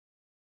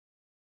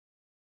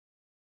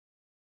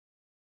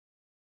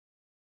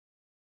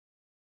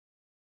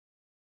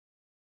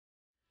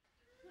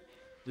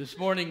This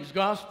morning's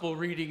gospel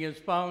reading is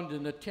found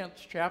in the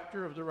 10th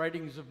chapter of the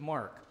writings of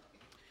Mark.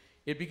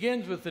 It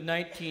begins with the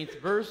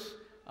 19th verse.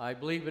 I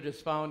believe it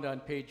is found on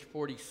page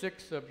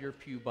 46 of your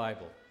pew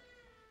Bible.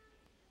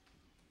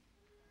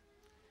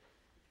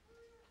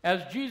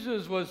 As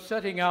Jesus was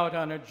setting out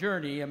on a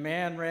journey, a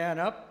man ran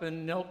up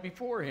and knelt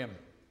before him.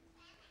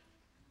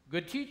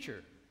 "Good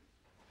teacher,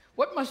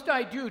 what must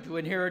I do to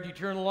inherit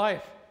eternal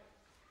life?"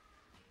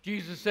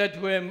 Jesus said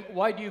to him,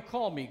 "Why do you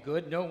call me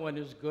good? No one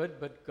is good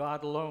but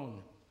God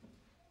alone."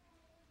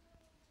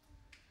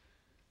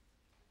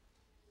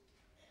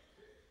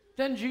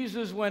 Then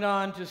Jesus went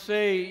on to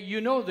say,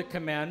 "You know the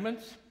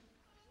commandments.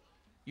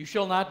 You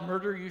shall not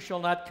murder, you shall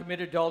not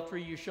commit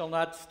adultery, you shall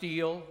not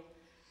steal,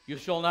 you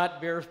shall not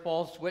bear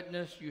false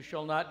witness, you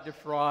shall not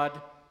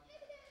defraud,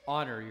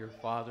 honor your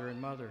father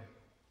and mother."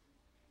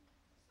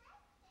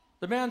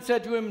 The man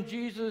said to him,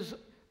 "Jesus,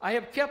 I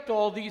have kept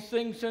all these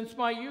things since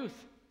my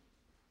youth."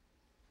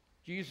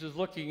 Jesus,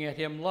 looking at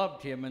him,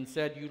 loved him and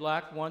said, "You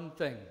lack one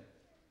thing.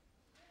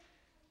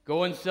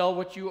 Go and sell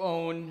what you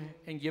own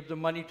and give the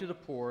money to the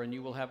poor, and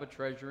you will have a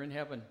treasure in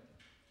heaven.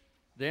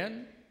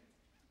 Then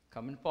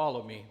come and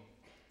follow me."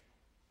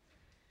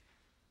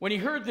 When he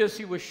heard this,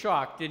 he was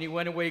shocked, and he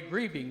went away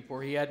grieving,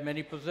 for he had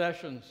many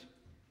possessions.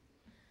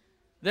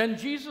 Then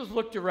Jesus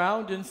looked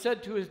around and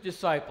said to his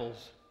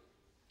disciples,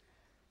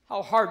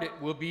 "How hard it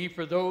will be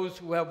for those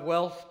who have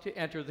wealth to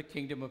enter the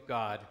kingdom of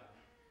God."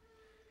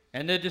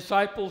 And the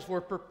disciples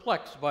were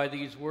perplexed by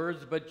these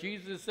words, but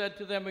Jesus said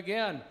to them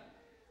again,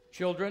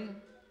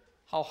 "Children,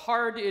 how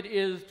hard it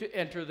is to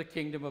enter the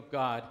kingdom of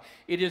God.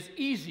 It is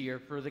easier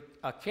for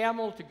a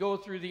camel to go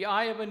through the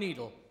eye of a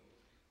needle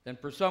than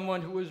for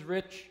someone who is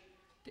rich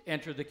to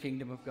enter the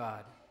kingdom of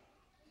God."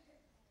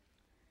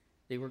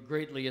 They were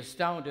greatly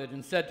astounded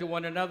and said to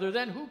one another,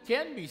 "Then who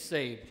can be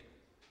saved?"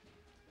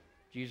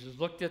 Jesus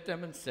looked at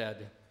them and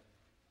said,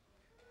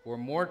 "For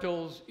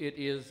mortals it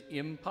is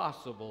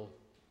impossible,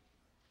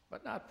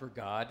 but not for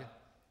God.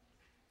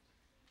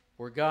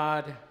 For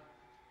God,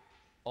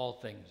 all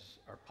things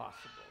are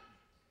possible."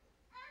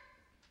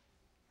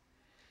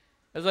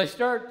 As I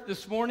start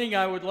this morning,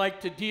 I would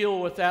like to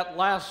deal with that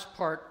last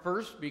part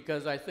first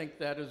because I think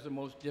that is the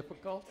most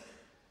difficult.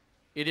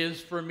 It is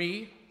for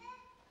me,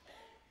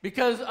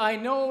 because I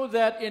know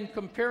that in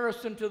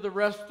comparison to the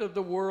rest of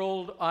the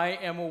world, I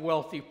am a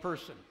wealthy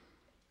person.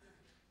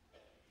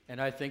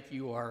 And I think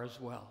you are as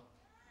well.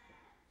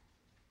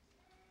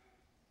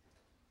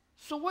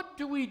 So what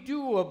do we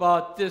do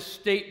about this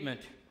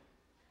statement?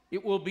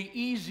 It will be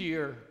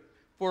easier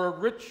for a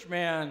rich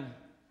man,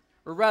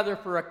 or rather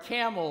for a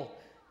camel,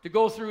 to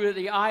go through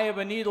the eye of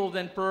a needle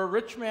than for a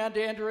rich man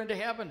to enter into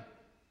heaven.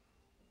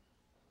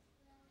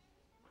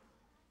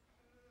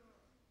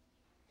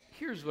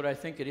 Here's what I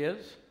think it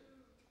is.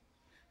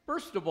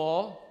 First of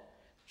all,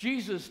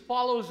 Jesus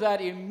follows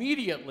that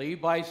immediately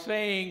by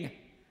saying,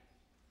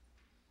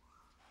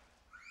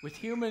 with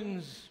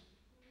humans,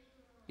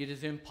 it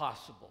is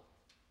impossible.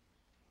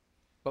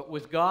 But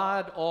with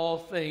God, all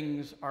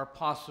things are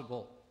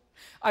possible.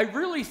 I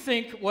really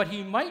think what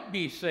he might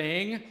be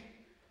saying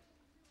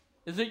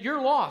is that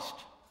you're lost.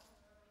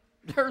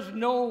 There's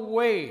no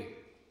way.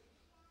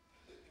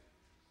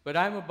 But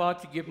I'm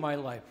about to give my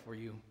life for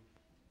you.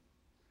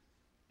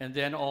 And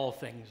then all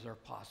things are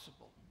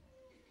possible.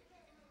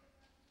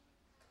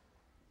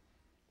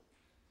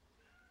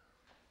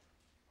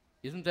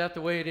 Isn't that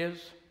the way it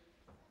is?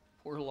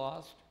 We're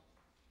lost.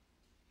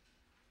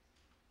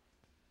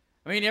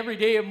 I mean, every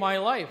day of my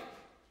life,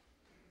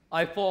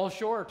 I fall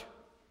short.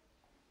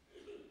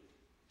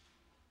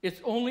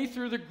 It's only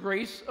through the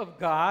grace of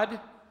God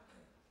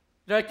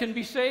that I can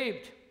be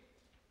saved.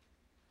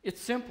 It's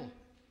simple.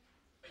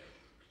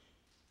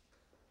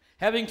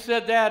 Having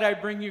said that, I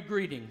bring you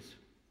greetings.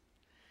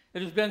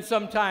 It has been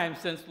some time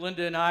since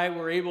Linda and I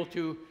were able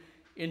to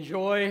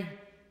enjoy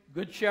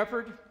Good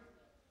Shepherd,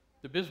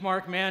 the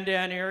Bismarck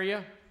Mandan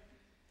area.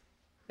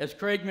 As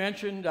Craig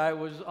mentioned, I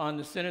was on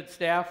the Synod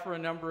staff for a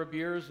number of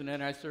years, and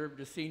then I served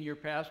as senior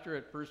pastor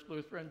at First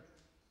Lutheran.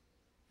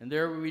 And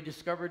there we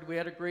discovered we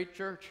had a great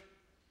church.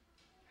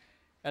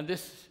 And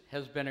this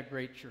has been a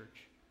great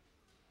church.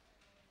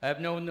 I have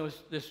known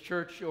this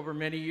church over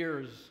many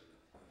years.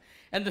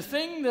 And the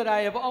thing that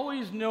I have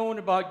always known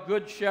about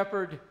Good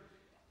Shepherd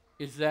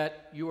is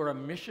that you are a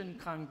mission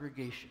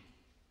congregation.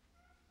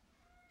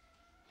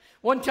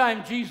 One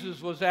time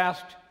Jesus was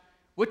asked,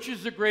 "Which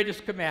is the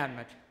greatest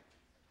commandment?"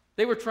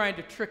 They were trying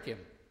to trick him.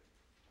 And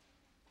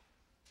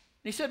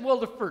he said, "Well,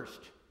 the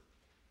first.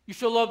 You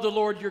shall love the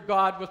Lord your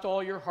God with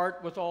all your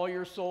heart, with all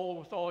your soul,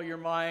 with all your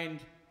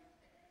mind.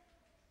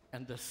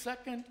 And the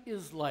second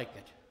is like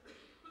it.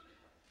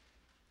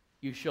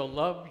 You shall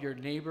love your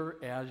neighbor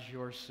as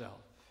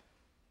yourself."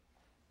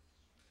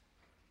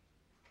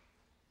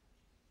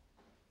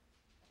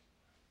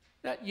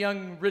 That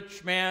young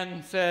rich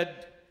man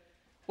said,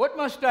 "What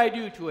must I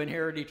do to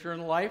inherit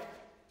eternal life?"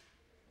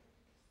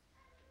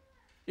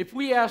 If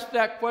we ask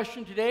that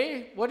question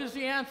today, what is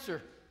the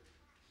answer?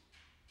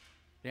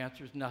 The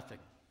answer is nothing.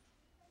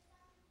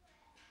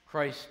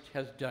 Christ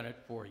has done it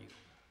for you.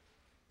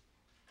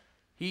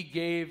 He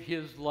gave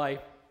his life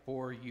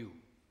for you.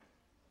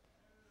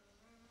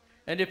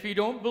 And if you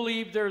don't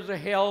believe there's a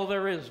hell,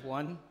 there is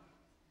one.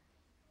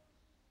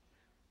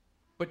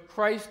 But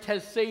Christ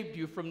has saved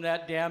you from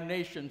that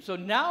damnation. So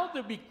now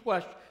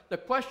the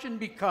question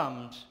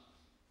becomes,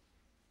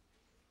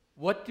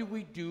 what do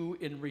we do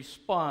in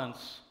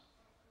response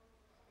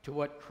to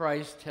what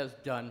Christ has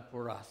done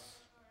for us?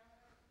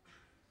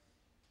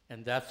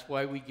 And that's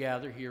why we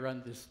gather here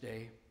on this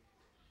day.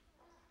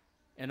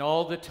 And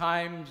all the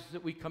times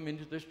that we come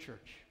into this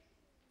church.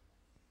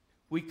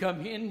 We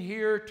come in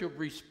here to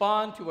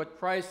respond to what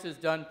Christ has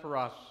done for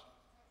us.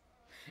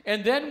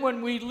 And then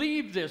when we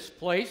leave this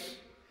place,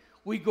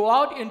 we go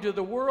out into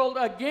the world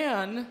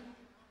again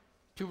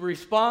to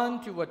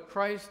respond to what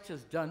Christ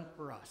has done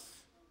for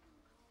us.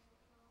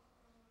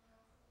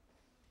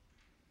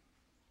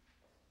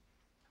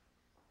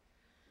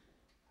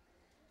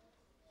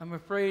 I'm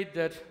afraid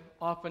that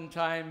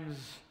oftentimes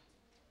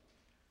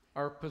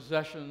our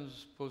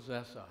possessions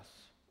possess us.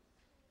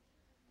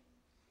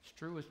 It's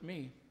true with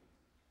me.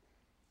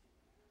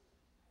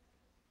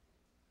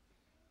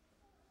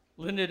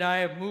 Linda and I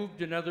have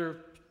moved a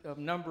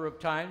number of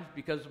times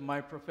because of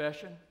my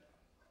profession.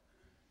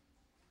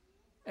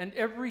 And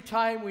every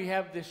time we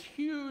have this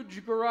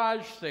huge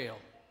garage sale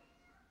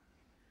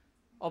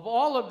of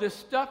all of this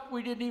stuff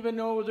we didn't even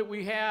know that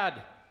we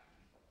had.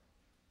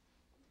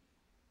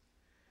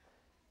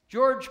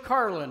 George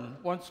Carlin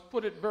once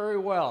put it very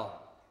well.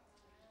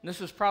 And this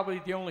is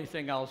probably the only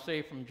thing I'll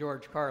say from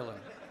George Carlin.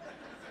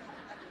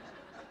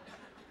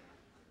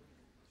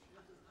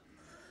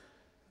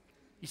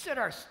 He said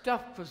our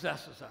stuff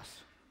possesses us.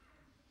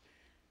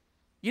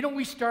 You know,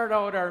 we start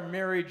out our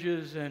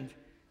marriages and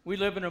we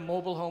live in a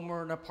mobile home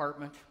or an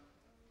apartment.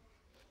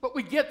 But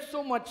we get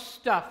so much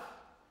stuff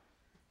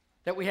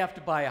that we have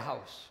to buy a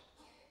house.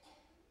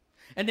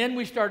 And then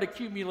we start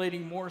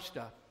accumulating more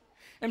stuff.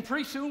 And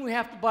pretty soon we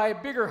have to buy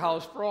a bigger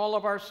house for all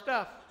of our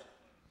stuff.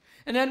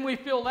 And then we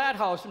fill that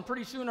house, and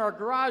pretty soon our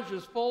garage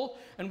is full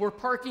and we're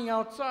parking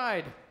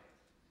outside.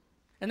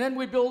 And then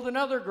we build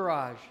another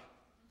garage.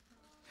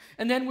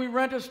 And then we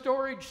rent a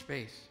storage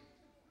space.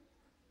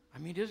 I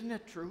mean, isn't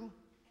it true?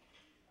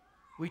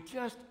 We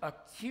just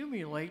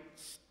accumulate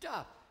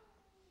stuff.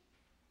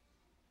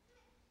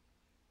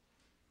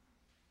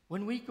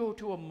 When we go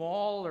to a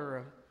mall or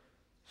a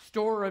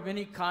store of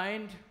any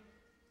kind,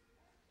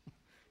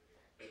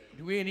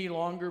 do we any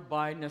longer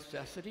buy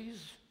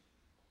necessities?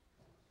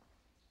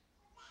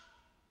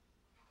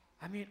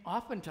 I mean,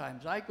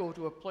 oftentimes I go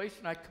to a place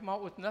and I come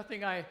out with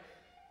nothing I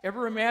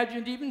ever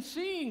imagined even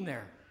seeing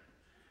there.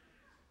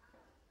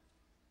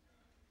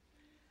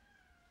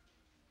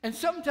 And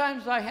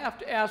sometimes I have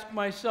to ask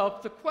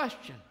myself the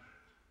question,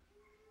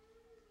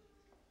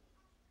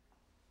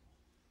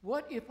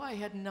 what if I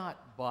had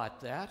not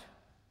bought that?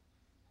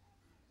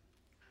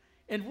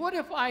 And what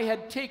if I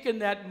had taken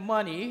that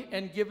money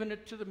and given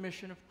it to the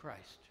mission of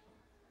Christ?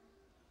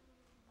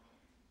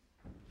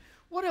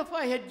 What if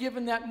I had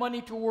given that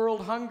money to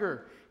world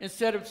hunger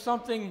instead of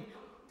something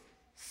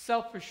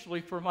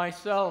selfishly for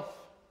myself?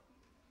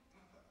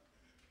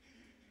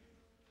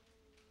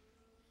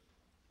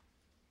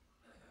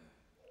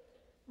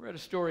 I read a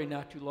story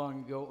not too long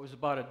ago. It was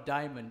about a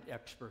diamond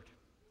expert.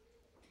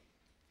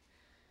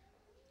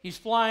 He's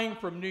flying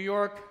from New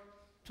York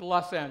to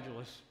Los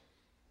Angeles.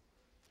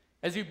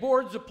 As he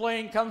boards the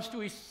plane, comes to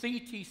his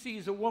seat, he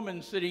sees a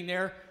woman sitting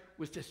there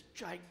with this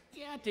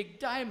gigantic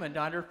diamond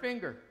on her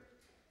finger.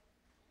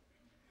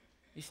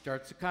 He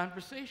starts a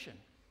conversation.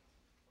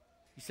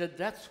 He said,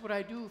 "That's what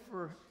I do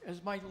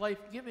as my life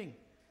giving.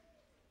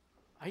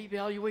 I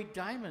evaluate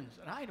diamonds,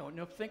 and I don't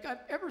think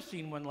I've ever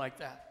seen one like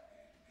that."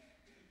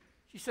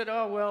 She said,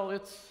 "Oh, well,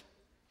 it's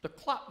the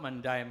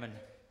Klopman diamond.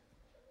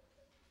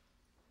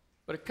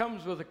 But it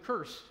comes with a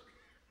curse."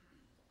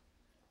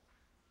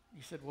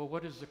 He said, "Well,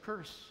 what is the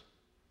curse?"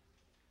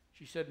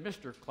 She said,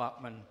 "Mr.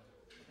 Klopman."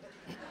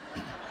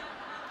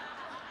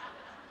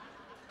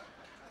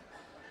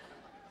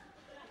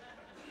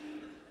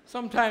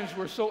 Sometimes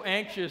we're so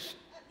anxious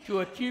to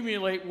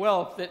accumulate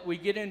wealth that we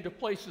get into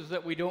places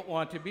that we don't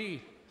want to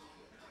be.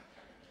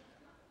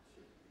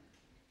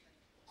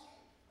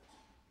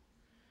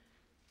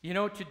 You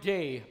know,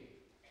 today,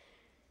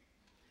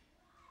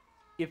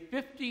 if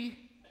 50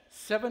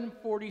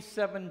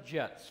 747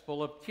 jets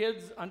full of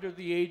kids under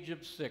the age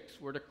of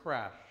 6 were to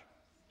crash,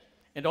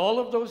 and all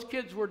of those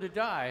kids were to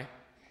die,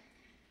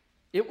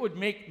 it would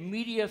make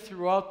media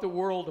throughout the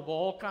world of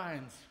all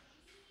kinds.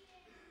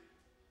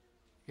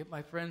 Yet,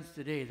 my friends,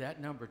 today, that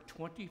number,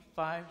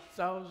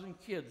 25,000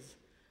 kids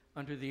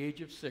under the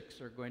age of 6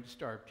 are going to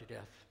starve to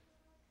death.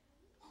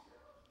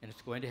 And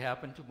it's going to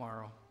happen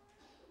tomorrow.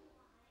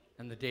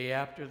 And the day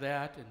after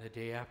that, and the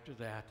day after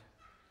that,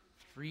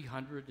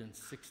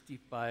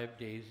 365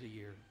 days a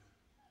year.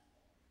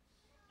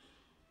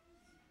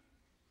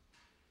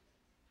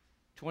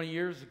 20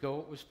 years ago,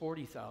 it was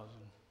 40,000.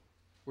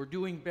 We're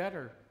doing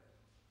better,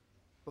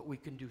 but we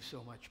can do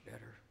so much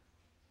better.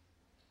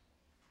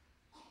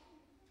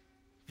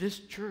 This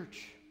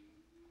church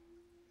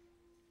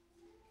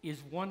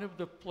is one of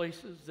the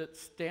places that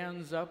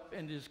stands up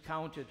and is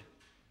counted.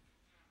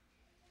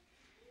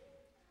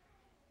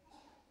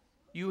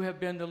 You have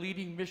been the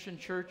leading mission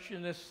church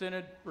in this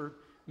synod for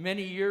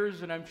many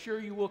years, and I'm sure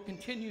you will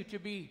continue to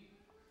be.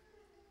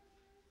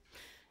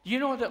 Do you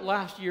know that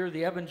last year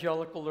the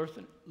Evangelical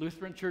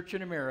Lutheran Church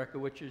in America,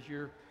 which is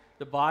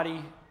the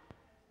body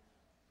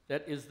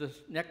that is the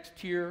next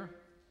tier,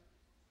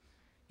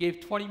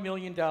 gave $20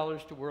 million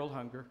to world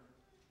hunger,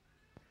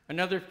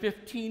 another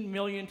 $15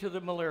 million to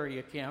the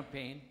malaria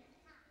campaign.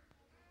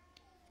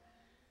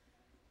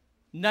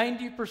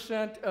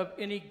 90% of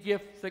any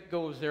gift that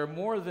goes there,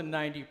 more than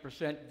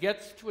 90%,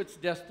 gets to its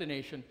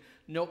destination.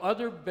 No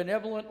other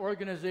benevolent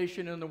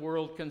organization in the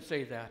world can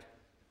say that.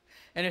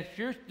 And if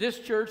this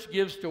church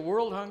gives to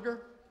world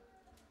hunger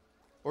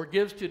or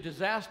gives to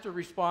disaster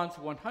response,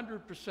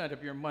 100%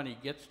 of your money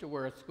gets to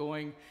where it's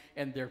going,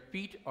 and their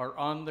feet are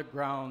on the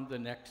ground the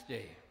next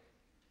day.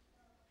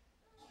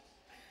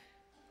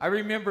 I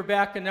remember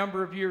back a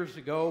number of years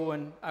ago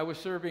when I was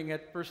serving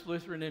at First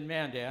Lutheran in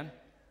Mandan,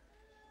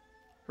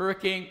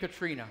 Hurricane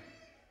Katrina.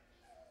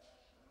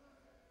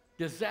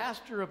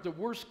 Disaster of the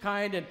worst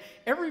kind, and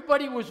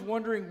everybody was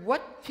wondering,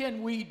 what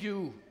can we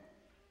do?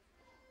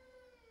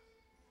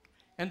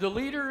 And the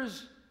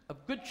leaders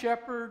of Good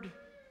Shepherd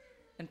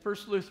and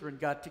First Lutheran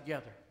got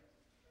together.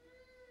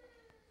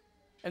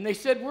 And they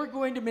said, we're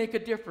going to make a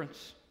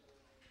difference.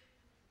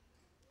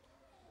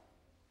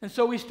 And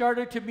so we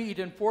started to meet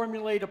and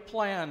formulate a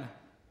plan.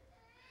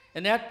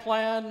 And that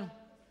plan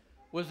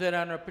was that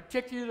on a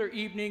particular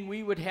evening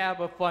we would have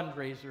a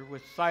fundraiser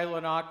with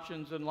silent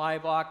auctions and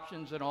live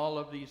auctions and all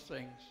of these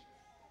things.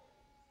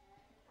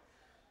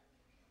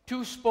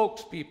 2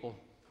 spokespeople,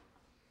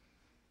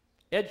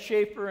 Ed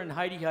Schaefer and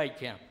Heidi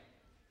Heidkamp.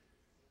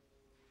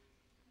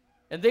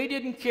 And they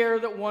didn't care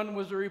that one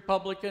was a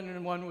Republican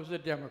and one was a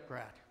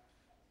Democrat,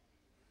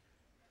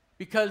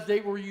 because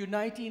they were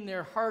uniting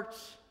their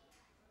hearts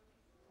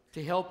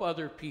to help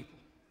other people.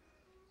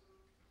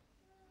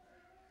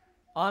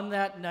 On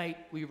that night,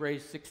 we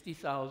raised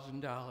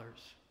 $60,000.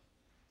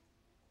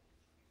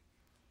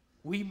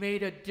 We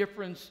made a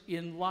difference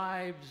in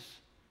lives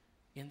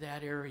in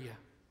that area.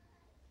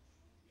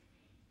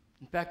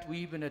 In fact, we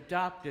even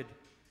adopted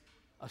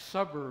a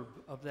suburb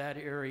of that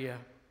area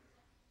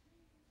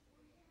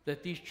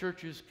that these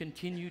churches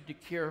continued to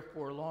care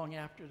for long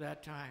after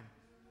that time.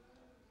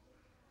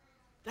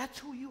 That's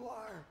who you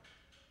are.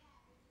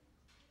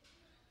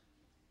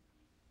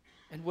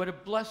 And what a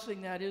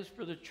blessing that is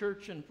for the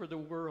church and for the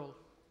world.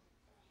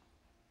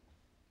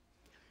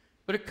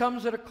 But it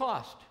comes at a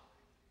cost.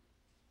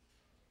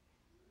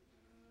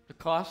 The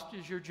cost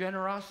is your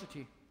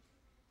generosity.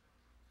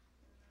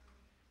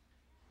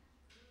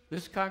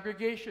 This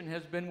congregation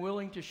has been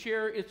willing to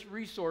share its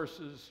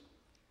resources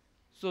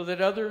so that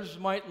others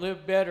might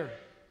live better.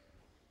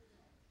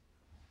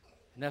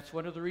 And that's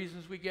one of the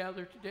reasons we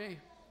gather today.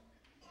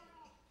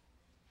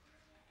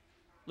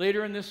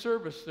 Later in this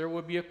service, there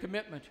will be a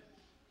commitment.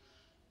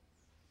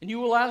 And you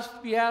will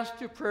be asked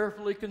to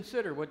prayerfully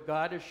consider what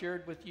God has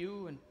shared with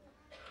you and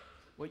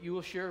what you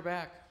will share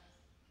back.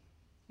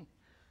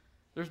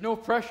 There's no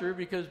pressure,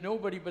 because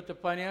nobody but the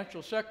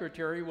financial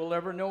secretary will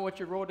ever know what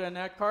you wrote on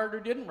that card or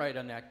didn't write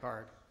on that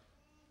card.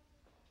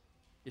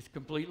 It's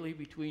completely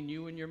between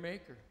you and your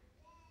Maker.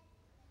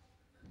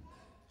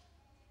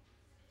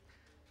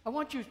 I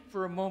want you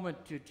for a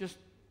moment to just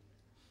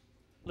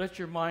let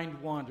your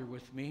mind wander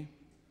with me.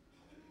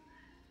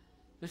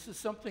 This is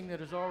something that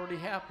has already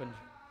happened,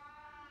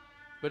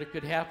 but it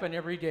could happen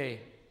every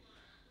day.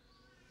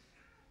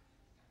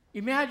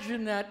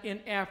 Imagine that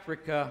in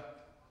Africa,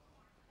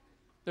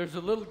 there's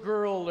a little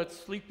girl that's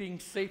sleeping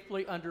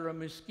safely under a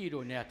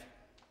mosquito net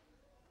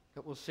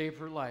that will save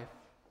her life.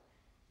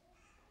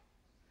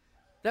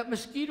 That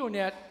mosquito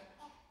net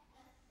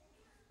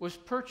was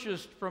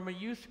purchased from a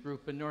youth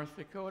group in North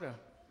Dakota.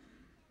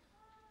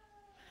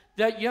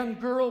 That young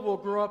girl will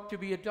grow up to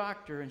be a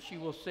doctor, and she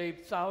will save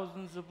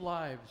thousands of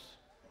lives,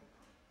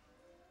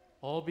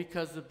 all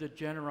because of the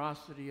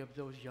generosity of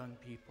those young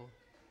people.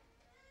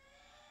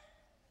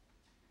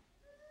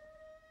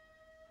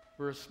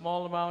 For a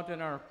small amount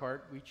on our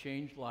part, we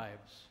change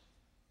lives.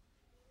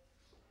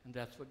 And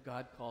that's what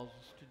God calls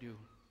us to do.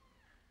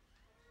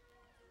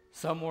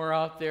 Somewhere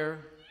out there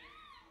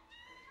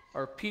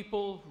are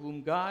people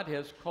whom God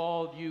has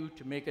called you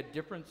to make a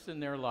difference in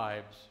their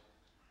lives.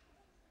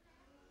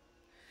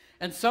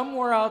 And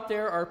somewhere out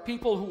there are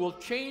people who will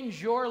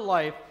change your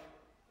life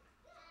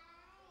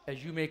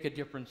as you make a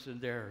difference in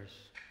theirs.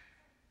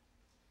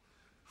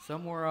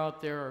 Somewhere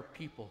out there are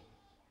people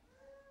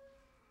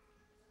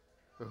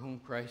for whom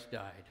Christ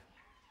died,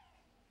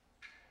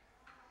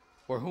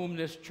 for whom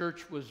this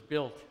church was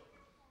built,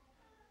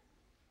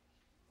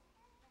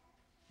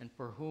 and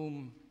for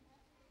whom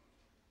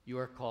you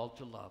are called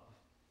to love.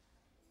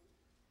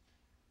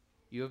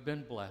 You have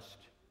been blessed,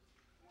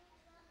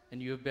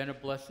 and you have been a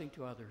blessing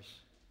to others.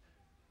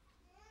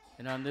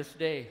 And on this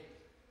day,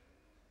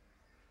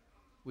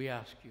 we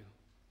ask you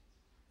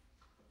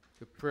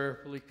to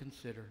prayerfully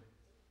consider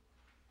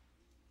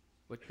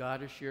what God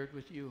has shared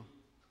with you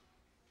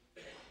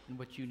and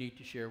what you need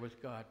to share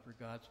with God for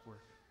God's work.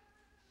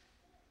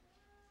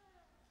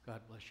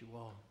 God bless you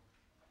all.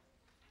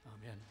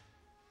 Amen.